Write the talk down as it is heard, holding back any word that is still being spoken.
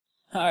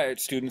Hi,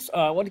 students.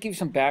 I want to give you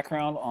some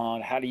background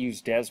on how to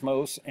use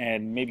Desmos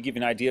and maybe give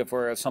you an idea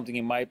for something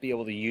you might be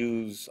able to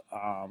use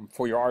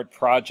for your art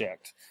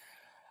project.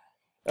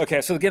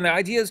 Okay, so again, the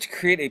idea is to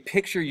create a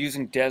picture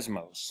using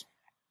Desmos.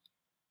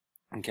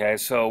 Okay,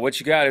 so what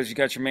you got is you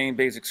got your main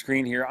basic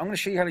screen here. I'm going to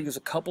show you how to use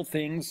a couple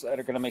things that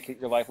are going to make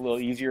your life a little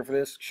easier for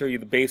this, show you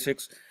the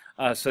basics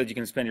so that you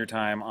can spend your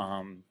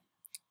time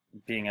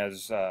being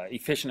as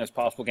efficient as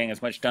possible, getting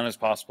as much done as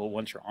possible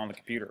once you're on the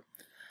computer.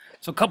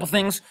 So a couple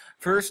things.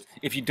 First,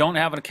 if you don't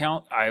have an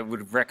account, I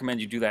would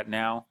recommend you do that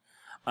now.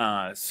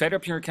 Set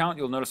up your account.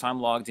 You'll notice I'm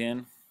logged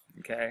in.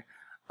 Okay.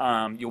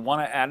 You'll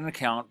want to add an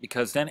account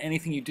because then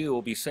anything you do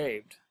will be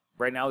saved.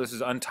 Right now this is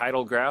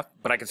untitled graph,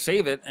 but I could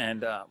save it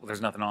and well,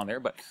 there's nothing on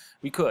there, but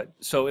we could.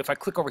 So if I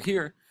click over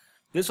here,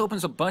 this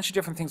opens a bunch of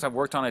different things I've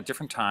worked on at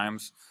different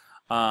times.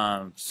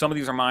 Some of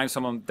these are mine.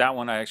 Some of them, that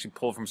one I actually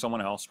pulled from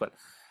someone else, but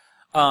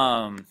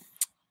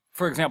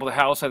for example, the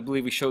house, I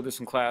believe we showed this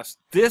in class.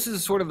 This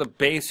is sort of the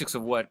basics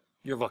of what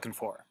you're looking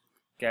for.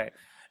 Okay,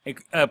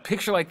 a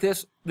picture like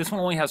this one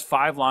only has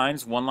 5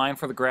 lines. 1 line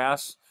for the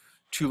grass,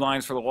 2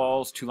 lines for the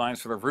walls, 2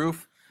 lines for the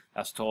roof.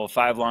 That's a total of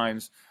 5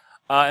 lines,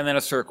 and then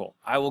a circle.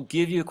 I will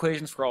give you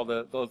equations for all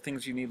the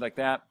things you need like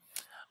that.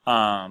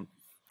 But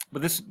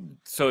this,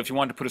 so if you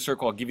wanted to put a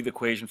circle, I'll give you the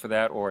equation for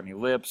that, or an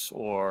ellipse,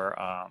 or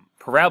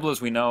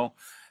parabolas. We know.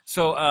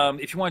 So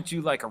if you want to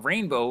do like a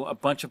rainbow, a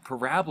bunch of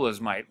parabolas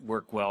might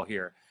work well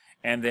here.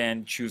 And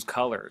then choose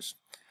colors.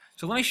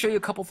 So let me show you a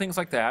couple things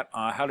like that,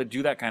 how to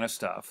do that kind of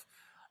stuff,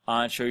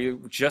 and show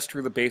you just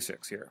through the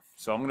basics here.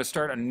 So I'm going to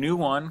start a new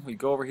one. We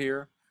go over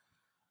here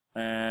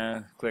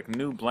and click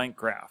New Blank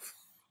Graph.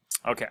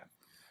 Okay.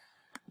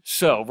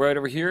 So right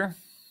over here,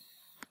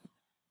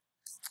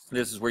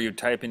 this is where you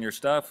type in your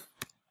stuff.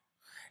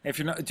 If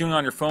you're not doing it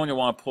on your phone, you'll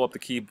want to pull up the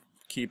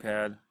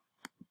keypad.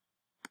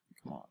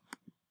 Come on.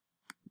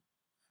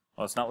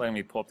 Oh, it's not letting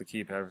me pull up the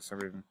keypad for some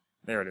reason.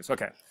 There it is.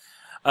 Okay.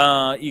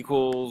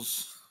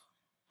 Equals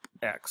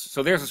X.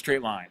 So there's a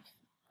straight line.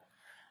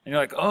 And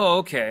you're like, oh,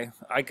 okay,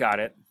 I got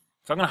it.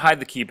 So I'm going to hide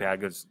the keypad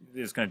because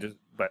it's going to just,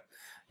 but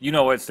you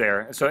know what's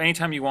there. So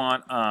anytime you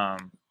want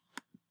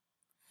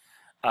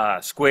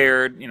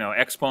squared,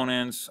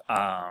 exponents,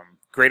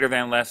 greater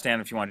than, less than,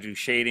 if you want to do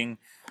shading,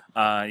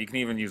 you can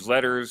even use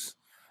letters.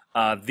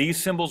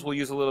 These symbols we'll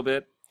use a little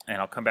bit,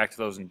 and I'll come back to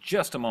those in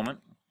just a moment.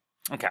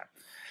 Okay.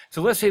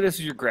 So let's say this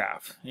is your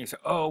graph. And you say,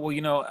 oh,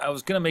 well, I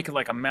was going to make it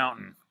like a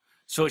mountain.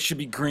 So it should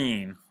be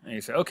green. And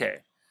you say, okay,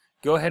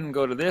 go ahead and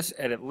go to this,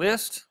 edit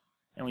list,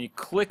 and when you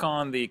click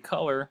on the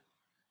color,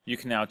 you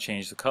can now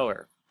change the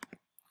color.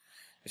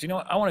 So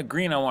I want a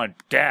green, I want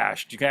it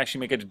dashed. You can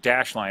actually make it a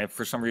dash line if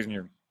for some reason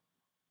your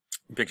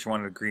picture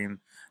wanted a green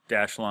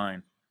dash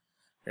line.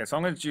 Okay, so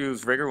I'm going to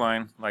choose regular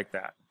line like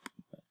that.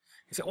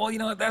 You say,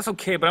 well, that's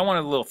okay, but I want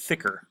it a little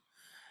thicker.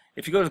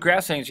 If you go to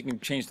graph settings, you can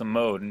change the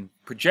mode, and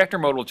projector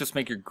mode will just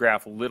make your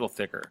graph a little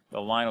thicker. The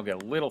line will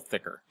get a little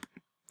thicker.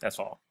 That's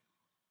all.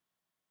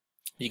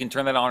 You can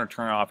turn that on or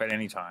turn it off at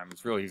any time.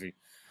 It's real easy.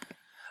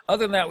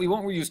 Other than that, we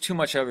won't use too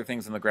much other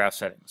things in the graph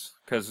settings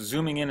because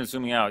zooming in and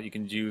zooming out you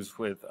can use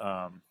with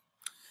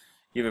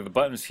either the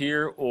buttons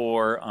here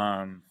or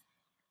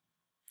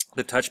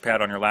the touchpad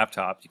on your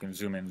laptop. You can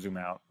zoom in, zoom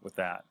out with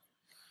that.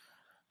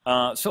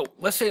 So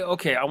let's say,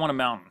 okay, I want a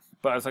mountain,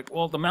 but I was like,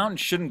 well, the mountain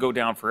shouldn't go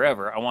down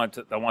forever. I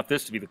want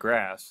this to be the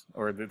grass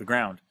or the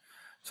ground.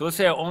 So let's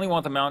say I only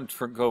want the mountain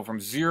to go from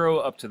 0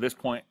 up to this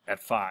point at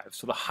 5.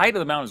 So the height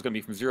of the mountain is going to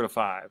be from 0 to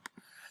 5.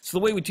 So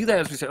the way we do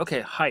that is we say,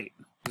 okay, height,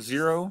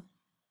 0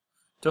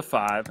 to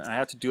 5, and I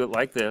have to do it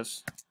like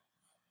this.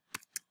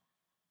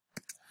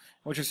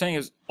 What you're saying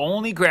is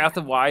only graph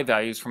the y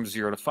values from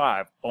 0 to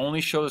 5.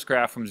 Only show this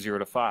graph from 0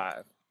 to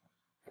 5.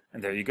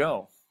 And there you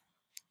go.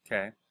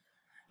 Okay.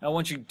 Now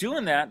once you're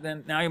doing that,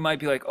 then now you might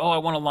be like, oh, I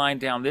want a line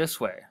down this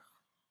way.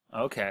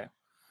 Okay.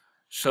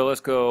 So let's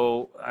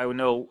go, I would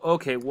know,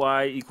 okay,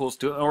 y equals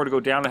to, in order to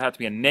go down, it has to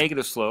be a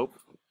negative slope.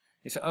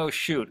 You say, oh,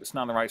 shoot, it's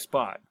not in the right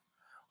spot.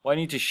 Well, I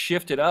need to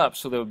shift it up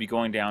so that it would be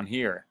going down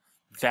here.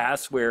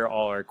 That's where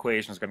all our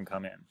equations are going to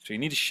come in. So you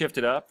need to shift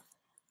it up,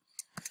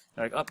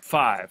 like up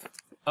 5.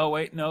 Oh,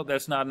 wait, no,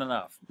 that's not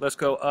enough. Let's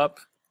go up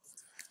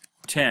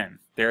 10.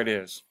 There it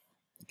is.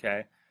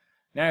 Okay.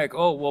 Now you're like,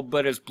 oh, well,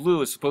 but it's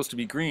blue. It's supposed to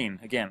be green.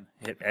 Again,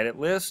 hit Edit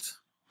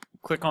List,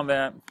 click on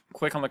that,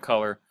 click on the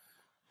color,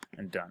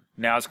 and done.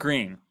 Now it's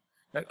green.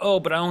 Like, oh,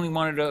 but I only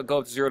wanted to go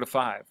up 0 to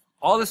 5.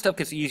 All this stuff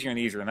gets easier and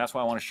easier, and that's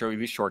why I want to show you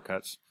these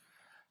shortcuts.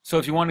 So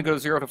if you want to go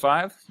 0 to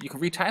 5, you can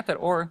retype that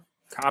or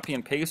copy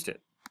and paste it.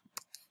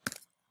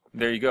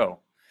 There you go.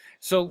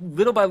 So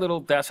little by little,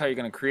 that's how you're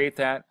going to create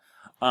that,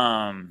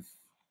 and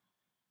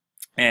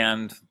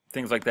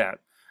things like that.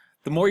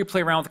 The more you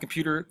play around with the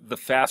computer, the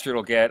faster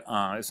it'll get.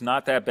 It's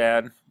not that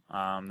bad,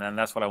 and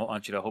that's what I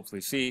want you to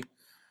hopefully see.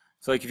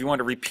 So like if you want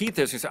to repeat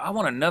this, you say, I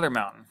want another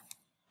mountain.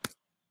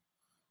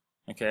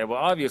 Okay, well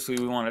obviously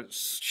we want it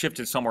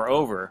shifted somewhere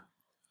over.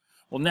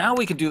 Well, now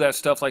we can do that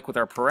stuff like with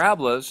our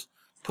parabolas.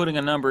 Putting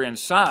a number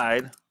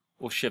inside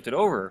will shift it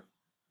over.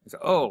 You say,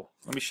 oh,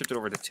 let me shift it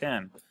over to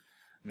 10.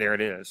 There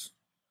it is.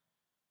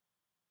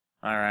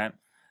 All right.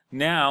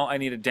 Now I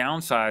need a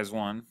downsize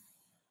one.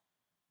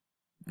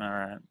 All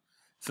right.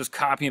 So let's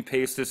copy and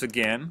paste this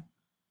again.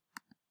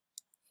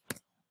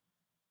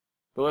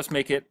 But let's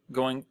make it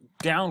going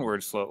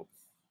downward slope.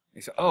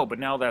 You say, oh, but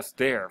now that's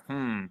there.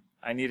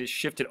 I need to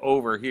shift it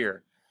over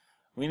here.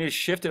 We need to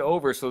shift it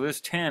over so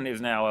this 10 is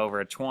now over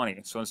at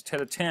 20. So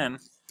instead of 10,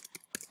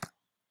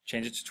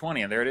 change it to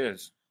 20, and there it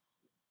is.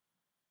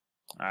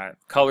 All right,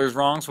 color's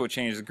wrong, so it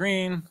changes to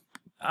green.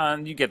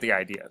 You get the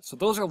idea. So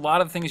those are a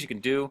lot of things you can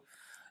do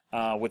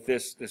with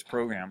this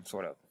program,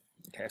 sort of.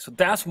 Okay, so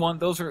that's one.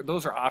 Those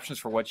are options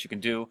for what you can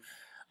do.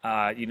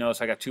 You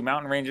notice I got 2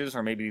 mountain ranges,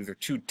 or maybe these are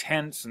 2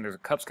 tents, and there's a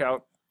Cub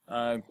Scout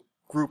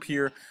group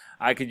here.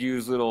 I could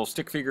use little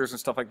stick figures and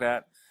stuff like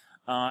that.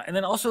 And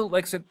then also,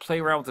 like I said, play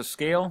around with the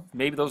scale.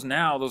 Maybe those are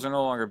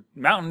no longer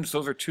mountains.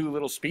 Those are 2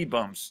 little speed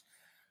bumps,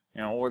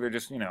 you know, or they're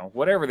just, you know,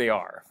 whatever they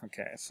are.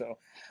 Okay, so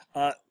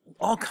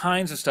all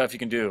kinds of stuff you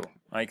can do.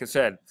 Like I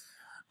said,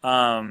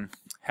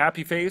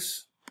 happy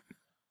face.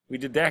 We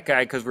did that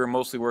guy because we were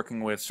mostly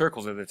working with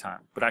circles at the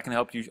time. But I can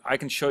help you. I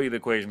can show you the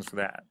equations for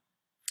that.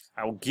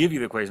 I will give you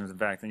the equations, in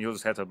fact, and you'll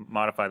just have to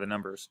modify the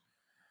numbers.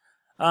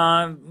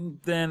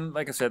 Then,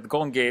 like I said, the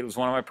Golden Gate was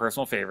one of my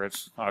personal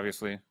favorites,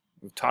 obviously.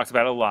 We've talked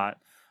about it a lot.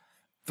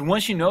 Then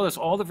once you know this,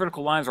 all the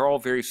vertical lines are all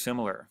very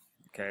similar.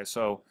 Okay,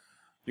 so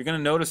you're going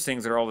to notice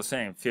things that are all the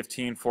same.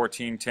 15,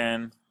 14,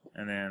 10,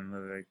 and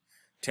then like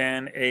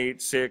 10, 8,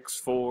 6,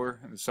 4,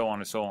 and so on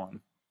and so on.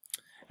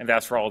 And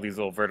that's for all these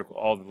little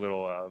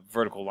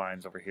vertical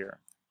lines over here.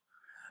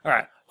 All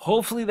right,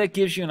 hopefully that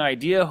gives you an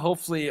idea.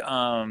 Hopefully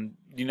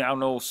you now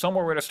know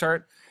somewhere where to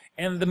start.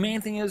 And the main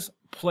thing is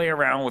play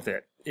around with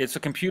it. It's a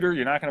computer.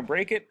 You're not going to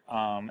break it.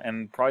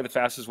 And probably the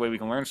fastest way we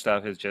can learn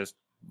stuff is just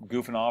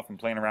goofing off and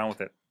playing around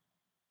with it.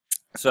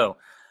 So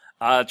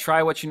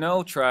try what you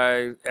know.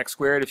 Try x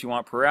squared if you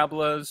want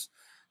parabolas.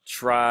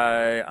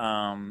 Try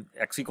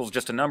x equals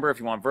just a number if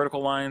you want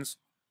vertical lines.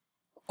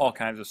 All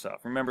kinds of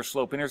stuff. Remember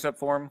slope-intercept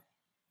form?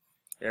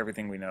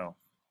 Everything we know.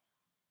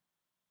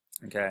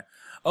 Okay.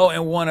 Oh,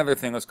 and one other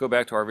thing. Let's go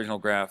back to our original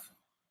graph.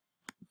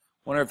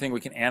 One other thing, we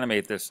can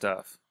animate this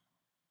stuff.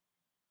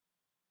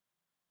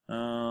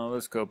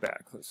 Let's go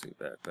back. Let's see.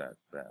 Back.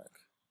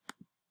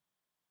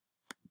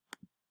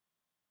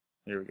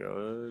 Here we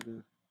go.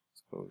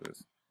 Let's go with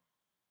this.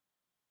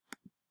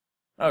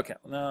 Okay.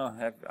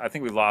 No, I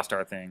think we lost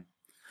our thing.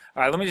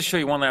 All right. Let me just show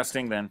you one last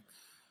thing then.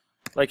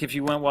 Like if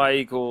you went y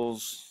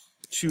equals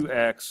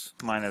 2x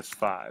minus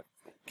 5.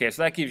 Okay,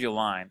 so that gives you a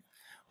line.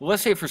 Well,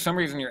 let's say for some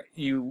reason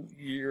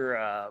your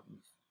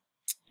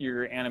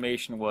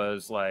animation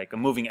was like a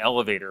moving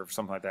elevator or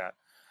something like that.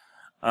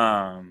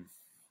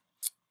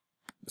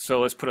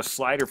 So let's put a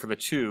slider for the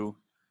 2,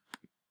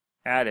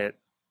 add it.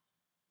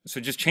 So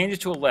just change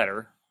it to a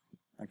letter.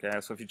 Okay,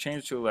 so if you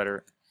change it to a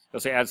letter, it'll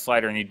say add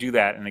slider, and you do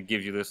that, and it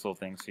gives you this little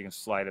thing, so you can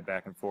slide it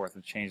back and forth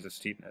and change the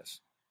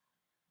steepness.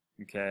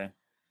 Okay,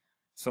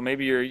 so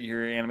maybe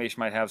your animation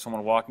might have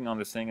someone walking on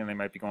this thing, and they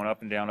might be going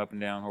up and down,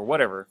 or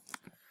whatever.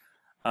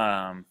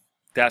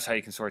 That's how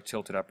you can sort of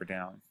tilt it up or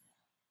down.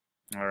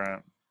 All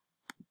right.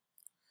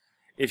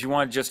 If you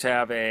want to just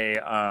have a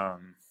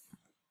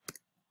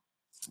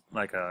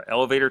like a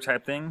elevator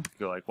type thing,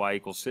 go like y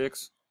equals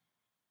 6.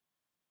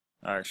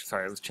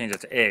 Sorry, let's change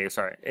that to a.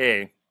 Sorry,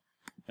 a.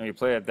 And you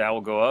play it, that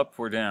will go up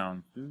or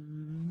down.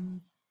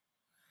 And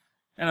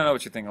I know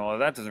what you're thinking. Well,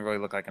 that doesn't really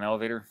look like an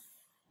elevator.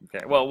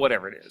 Okay, well,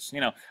 whatever it is,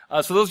 you know.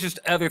 So those are just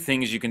other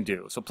things you can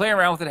do. So play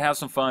around with it, have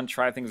some fun,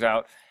 try things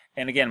out.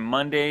 And again,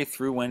 Monday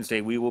through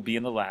Wednesday, we will be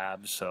in the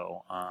lab.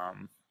 So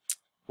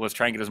let's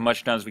try and get as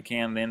much done as we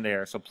can in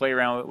there. So play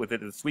around with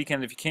it this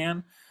weekend if you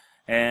can,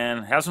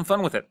 and have some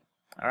fun with it.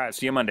 All right,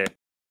 see you Monday.